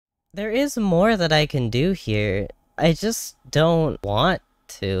There is more that I can do here. I just don't want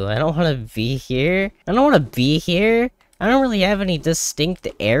to. I don't want to be here. I don't want to be here. I don't really have any distinct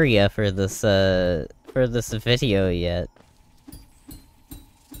area for this video yet.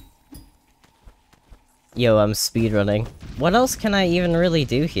 Yo, I'm speedrunning. What else can I even really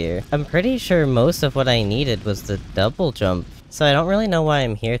do here? I'm pretty sure most of what I needed was the double jump. So I don't really know why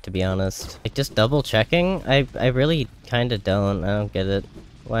I'm here, to be honest. Like, just double checking? I really kinda don't. I don't get it.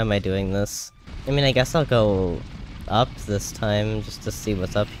 Why am I doing this? I mean, I guess I'll go up this time just to see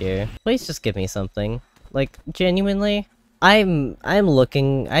what's up here. Please just give me something. Like, genuinely? I'm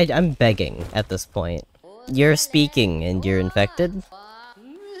begging at this point. You're speaking and you're infected?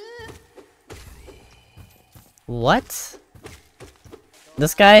 What?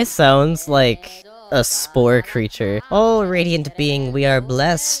 This guy sounds like a spore creature. Oh, radiant being, we are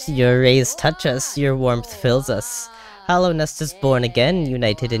blessed. Your rays touch us, your warmth fills us. Hollowness is born again,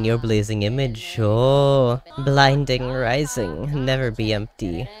 united in your blazing image. Oh, blinding, rising, never be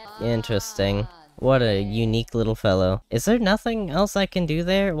empty. Interesting. What a unique little fellow. Is there nothing else I can do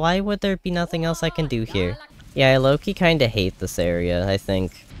there? Why would there be nothing else I can do here? Yeah, I low-key kinda hate this area, I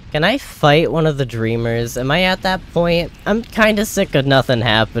think. Can I fight one of the dreamers? Am I at that point? I'm kinda sick of nothing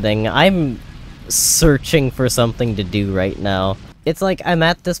happening. I'm searching for something to do right now. It's like I'm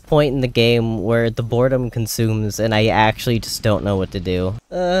at this point in the game where the boredom consumes and I actually just don't know what to do.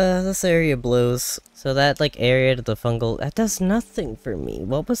 This area blows. So that, like, area to the fungal, that does nothing for me.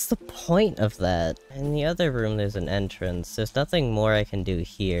 What was the point of that? In the other room there's an entrance. There's nothing more I can do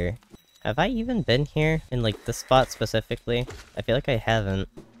here. Have I even been here? In, like, this spot specifically? I feel like I haven't.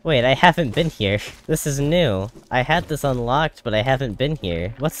 Wait, I haven't been here. This is new. I had this unlocked, but I haven't been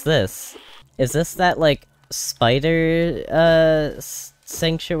here. What's this? Is this that, like, spider,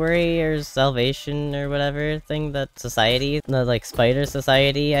 sanctuary or salvation or whatever thing that society, the, like, spider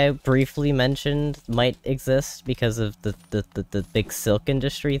society I briefly mentioned might exist because of the big silk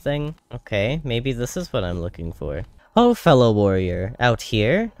industry thing? Okay, maybe this is what I'm looking for. Oh, fellow warrior, out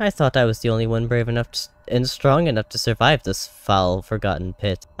here? I thought I was the only one brave enough and strong enough to survive this foul, forgotten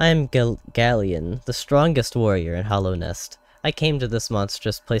pit. I am Galleon, the strongest warrior in Hollow Nest. I came to this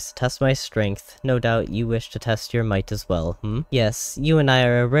monstrous place to test my strength. No doubt you wish to test your might as well, hmm? Yes, you and I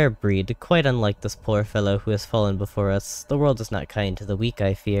are a rare breed, quite unlike this poor fellow who has fallen before us. The world is not kind to the weak,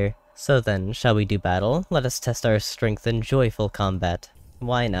 I fear. So then, shall we do battle? Let us test our strength in joyful combat.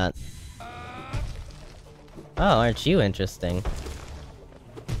 Why not? Oh, aren't you interesting?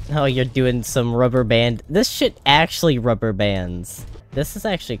 Oh, you're doing some rubber band. This shit actually rubber bands. This is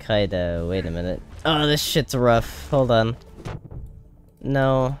actually kinda... wait a minute. Oh, this shit's rough. Hold on.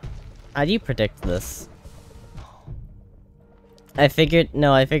 No. How do you predict this? I figured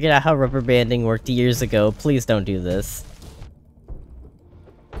out how rubber banding worked years ago. Please don't do this.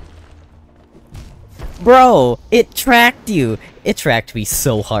 Bro! It tracked you! It tracked me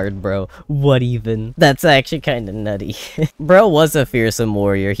so hard, bro. What even? That's actually kinda nutty. Bro was a fearsome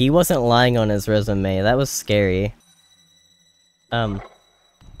warrior. He wasn't lying on his resume. That was scary.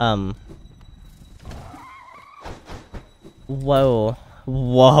 Whoa.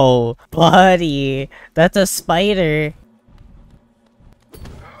 Whoa. Buddy! That's a spider!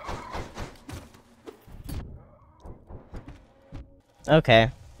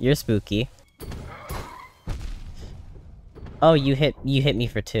 Okay. You're spooky. Oh, you hit me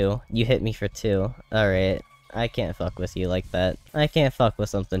for 2. You hit me for 2. Alright. I can't fuck with you like that. I can't fuck with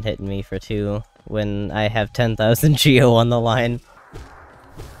something hitting me for 2 when I have 10,000 geo on the line.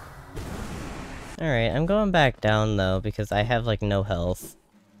 Alright, I'm going back down though because I have like no health.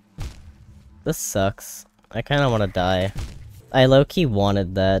 This sucks. I kinda wanna die. I low-key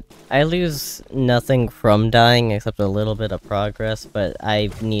wanted that. I lose nothing from dying except a little bit of progress, but I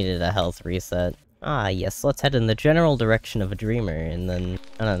needed a health reset. Ah, yes, let's head in the general direction of a dreamer, and then,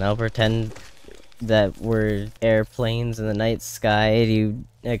 I don't know, pretend that we're airplanes in the night sky.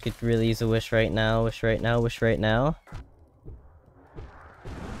 I could really use a wish right now, wish right now, wish right now.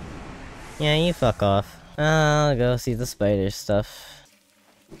 Yeah, you fuck off. I'll go see the spider stuff.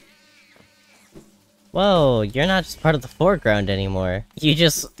 Whoa, you're not just part of the foreground anymore. You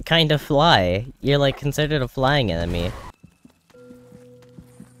just kind of fly. You're like considered a flying enemy.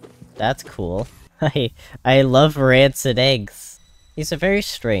 That's cool. I love rancid eggs. These are very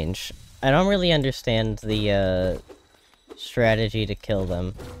strange. I don't really understand the, strategy to kill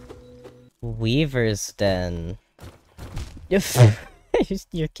them. Weaver's Den.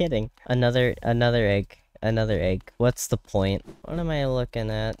 You're kidding. Another egg. Another egg. What's the point? What am I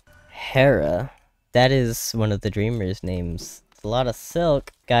looking at? Hera. That is one of the dreamers' names. A lot of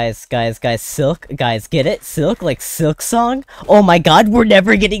silk. Guys, silk. Guys, get it? Silk? Like Silk Song? Oh my god, we're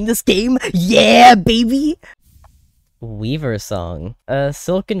never getting this game! Yeah, baby! Weaver Song. A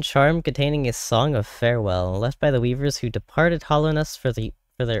silken charm containing a song of farewell, left by the weavers who departed Hollowness for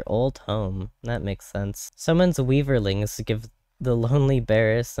their old home. That makes sense. Summons weaverlings to give the lonely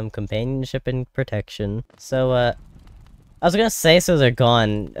bearers some companionship and protection. So, I was gonna say, so they're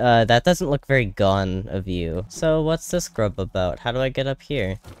gone. That doesn't look very gone of you. So, what's this grub about? How do I get up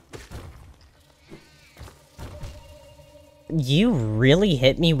here? You really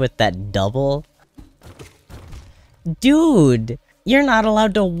hit me with that double? Dude! You're not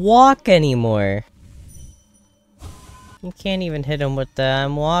allowed to walk anymore! You can't even hit him with the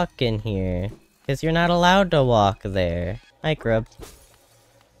I'm walking here. Because you're not allowed to walk there. Hi, grub.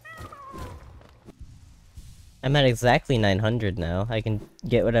 I'm at exactly 900 now. I can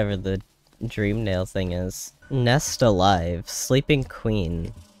get whatever the dream nail thing is. Nest alive. Sleeping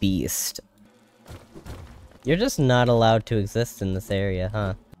queen. Beast. You're just not allowed to exist in this area,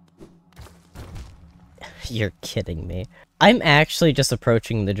 huh? You're kidding me. I'm actually just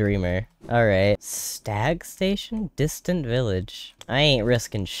approaching the dreamer. Alright. Stag station? Distant village. I ain't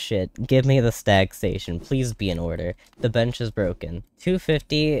risking shit. Give me the stag station. Please be in order. The bench is broken.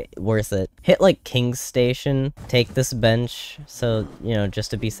 250, worth it. Hit like King's Station. Take this bench. So, you know,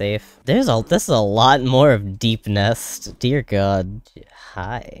 just to be safe. This is a lot more of Deep Nest. Dear God.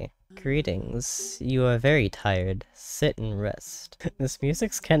 Hi. Greetings. You are very tired. Sit and rest. This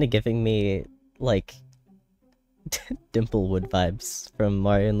music's kind of giving me, like, Dimplewood vibes from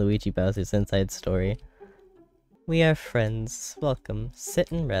Mario and Luigi Bowser's Inside Story. We are friends. Welcome.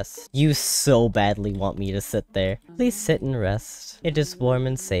 Sit and rest. You so badly want me to sit there. Please sit and rest. It is warm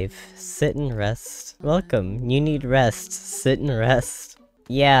and safe. Sit and rest. Welcome. You need rest. Sit and rest.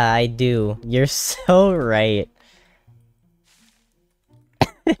 Yeah, I do. You're so right.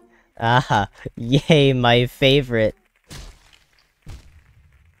 Aha. Yay, my favorite.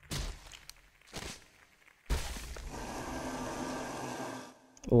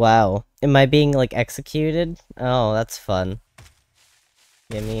 Wow. Am I being, like, executed? Oh, that's fun.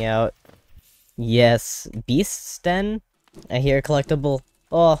 Get me out. Yes. Beast's Den? I hear a collectible.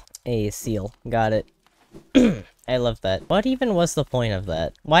 Oh, a seal. Got it. I love that. What even was the point of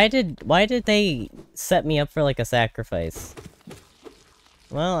that? Why did they set me up for, like, a sacrifice?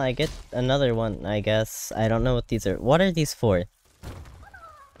 Well, I get another one, I guess. I don't know what these are. What are these for?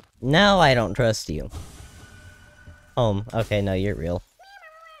 Now I don't trust you. Home. Okay, no, you're real.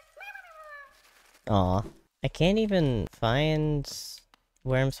 Aw. I can't even find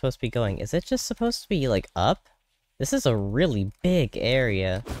where I'm supposed to be going. Is it just supposed to be, like, up? This is a really big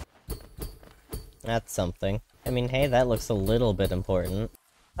area. That's something. I mean, hey, that looks a little bit important.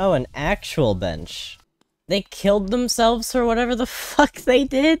 Oh, an actual bench. They killed themselves for whatever the fuck they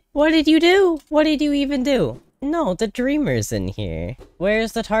did? What did you do? What did you even do? No, the dreamer's in here.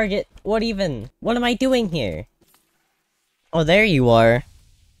 Where's the target? What even? What am I doing here? Oh, there you are.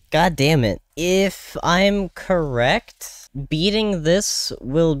 God damn it. If I'm correct, beating this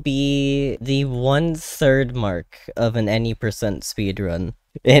will be the 1/3 mark of an any percent speedrun.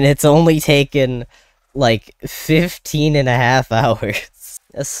 And it's only taken, like, 15.5 hours.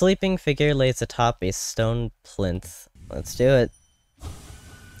 A sleeping figure lays atop a stone plinth. Let's do it.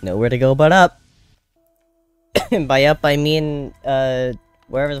 Nowhere to go but up. And by up, I mean,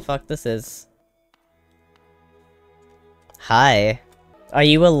 wherever the fuck this is. Hi. Are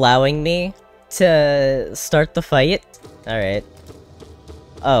you allowing me to start the fight? Alright.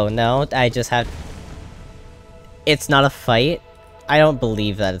 Oh, no, I just have... It's not a fight? I don't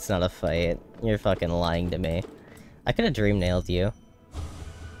believe that it's not a fight. You're fucking lying to me. I could've dream nailed you.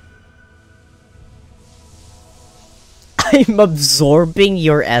 I'm absorbing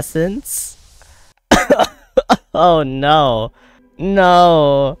your essence? Oh no.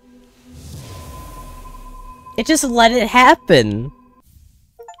 No. It just let it happen.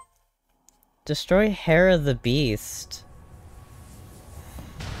 Destroy Hera the Beast.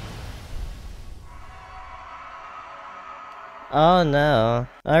 Oh no.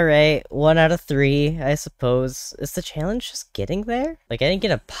 Alright, 1 out of 3, I suppose. Is the challenge just getting there? Like, I didn't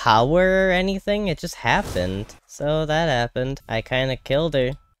get a power or anything, it just happened. So that happened. I kinda killed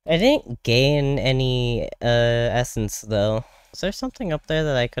her. I didn't gain any, essence, though. Is there something up there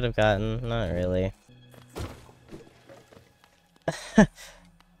that I could have gotten? Not really.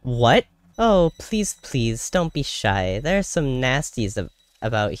 What? Oh, please, please, don't be shy. There are some nasties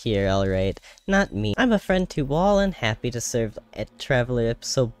about here, alright. Not me. I'm a friend to all and happy to serve a traveler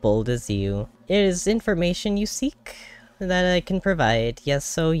so bold as you. It is information you seek that I can provide.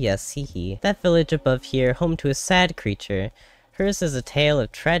 Yes, oh yes, hee hee. That village above here, home to a sad creature. Hers is a tale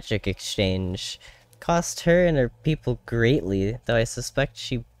of tragic exchange. Cost her and her people greatly, though I suspect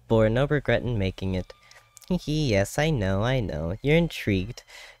she bore no regret in making it. Yes, I know. You're intrigued.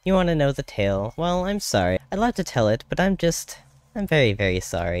 You want to know the tale. Well, I'm sorry. I'd love to tell it, but I'm very, very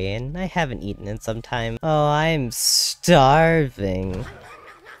sorry, and I haven't eaten in some time. Oh, I'm starving.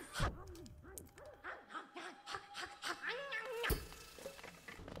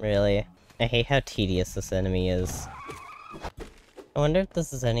 Really? I hate how tedious this enemy is. I wonder if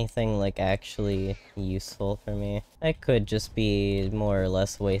this is anything, like, actually useful for me. I could just be more or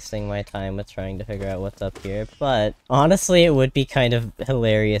less wasting my time with trying to figure out what's up here, but honestly, it would be kind of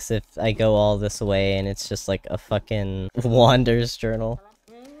hilarious if I go all this way and it's just like a fucking Wander's journal.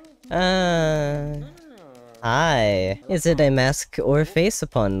 Hi. Is it a mask or face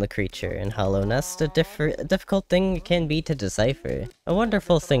upon the creature in Hollow Nest? A difficult thing it can be to decipher. A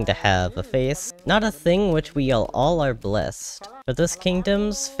wonderful thing to have, a face. Not a thing which we all are blessed. For this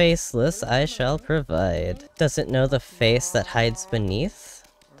kingdom's faceless I shall provide. Does it know the face that hides beneath?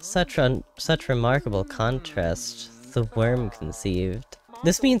 Such remarkable contrast, the worm conceived.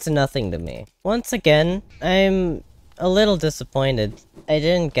 This means nothing to me. Once again, I'm a little disappointed. I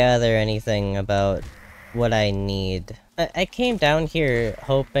didn't gather anything about what I need. I came down here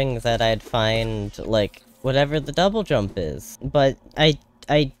hoping that I'd find, like, whatever the double jump is, but I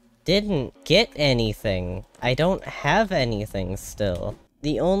didn't get anything. I don't have anything still.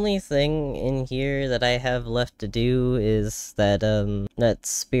 The only thing in here that I have left to do is that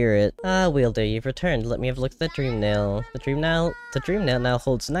spirit. Wielder, you've returned. Let me have a look at the dream nail. The dream nail now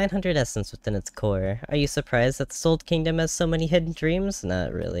holds 900 essence within its core. Are you surprised that the Souled Kingdom has so many hidden dreams?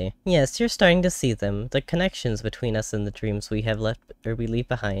 Not really. Yes, you're starting to see them. The connections between us and the dreams we leave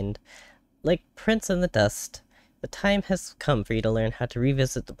behind. Like prints in the dust. The time has come for you to learn how to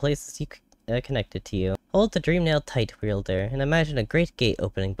revisit the places you connected to you. Hold the dream nail tight, Wielder, and imagine a great gate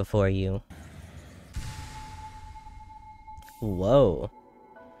opening before you. Whoa.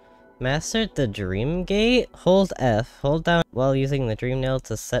 Mastered the dream gate? Hold F. Hold down while using the dream nail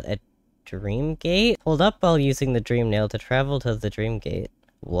to set a dream gate? Hold up while using the dream nail to travel to the dream gate.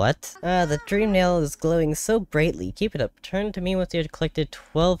 What? The dream nail is glowing so brightly. Keep it up. Turn to me with your collected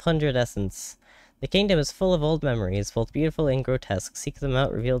 1200 essence. The kingdom is full of old memories, both beautiful and grotesque. Seek them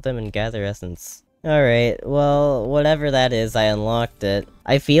out, reveal them, and gather essence. Alright, well, whatever that is, I unlocked it.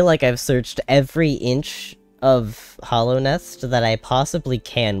 I feel like I've searched every inch of Hollow Nest that I possibly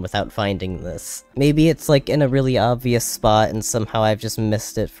can without finding this. Maybe it's like in a really obvious spot and somehow I've just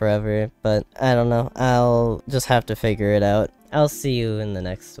missed it forever, but I don't know. I'll just have to figure it out. I'll see you in the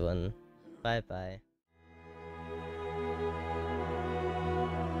next one. Bye-bye.